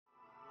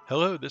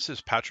Hello, this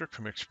is Patrick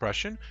from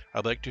XPression.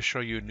 I'd like to show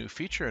you a new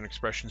feature in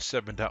XPression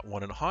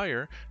 7.1 and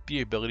higher,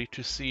 the ability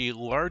to see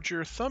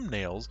larger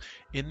thumbnails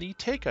in the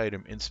Take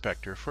Item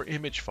Inspector for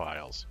image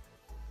files.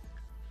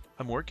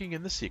 I'm working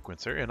in the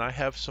sequencer and I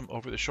have some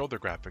over-the-shoulder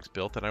graphics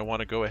built and I want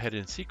to go ahead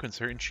in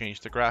sequencer and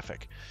change the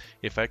graphic.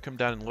 If I come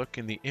down and look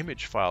in the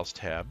Image Files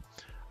tab,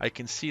 I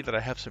can see that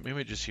I have some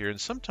images here, and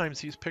sometimes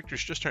these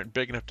pictures just aren't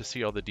big enough to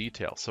see all the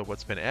details. So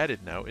what's been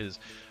added now is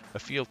a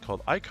field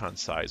called icon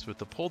size with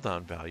the pull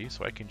down value,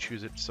 so I can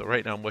choose it. So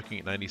right now I'm looking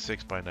at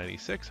 96 by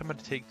 96. I'm going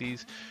to take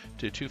these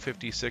to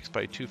 256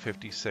 by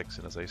 256,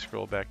 and as I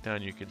scroll back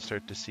down you can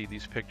start to see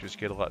these pictures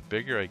get a lot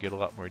bigger. I get a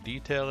lot more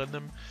detail in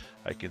them.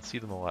 I can see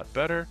them a lot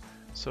better.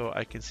 So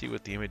I can see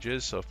what the image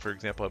is. So for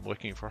example, I'm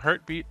looking for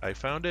heartbeat. I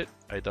found it.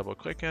 I double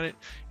click on it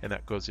and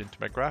that goes into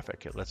my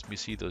graphic. It lets me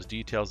see those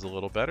details a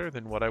little better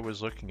than what I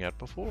was looking at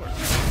before.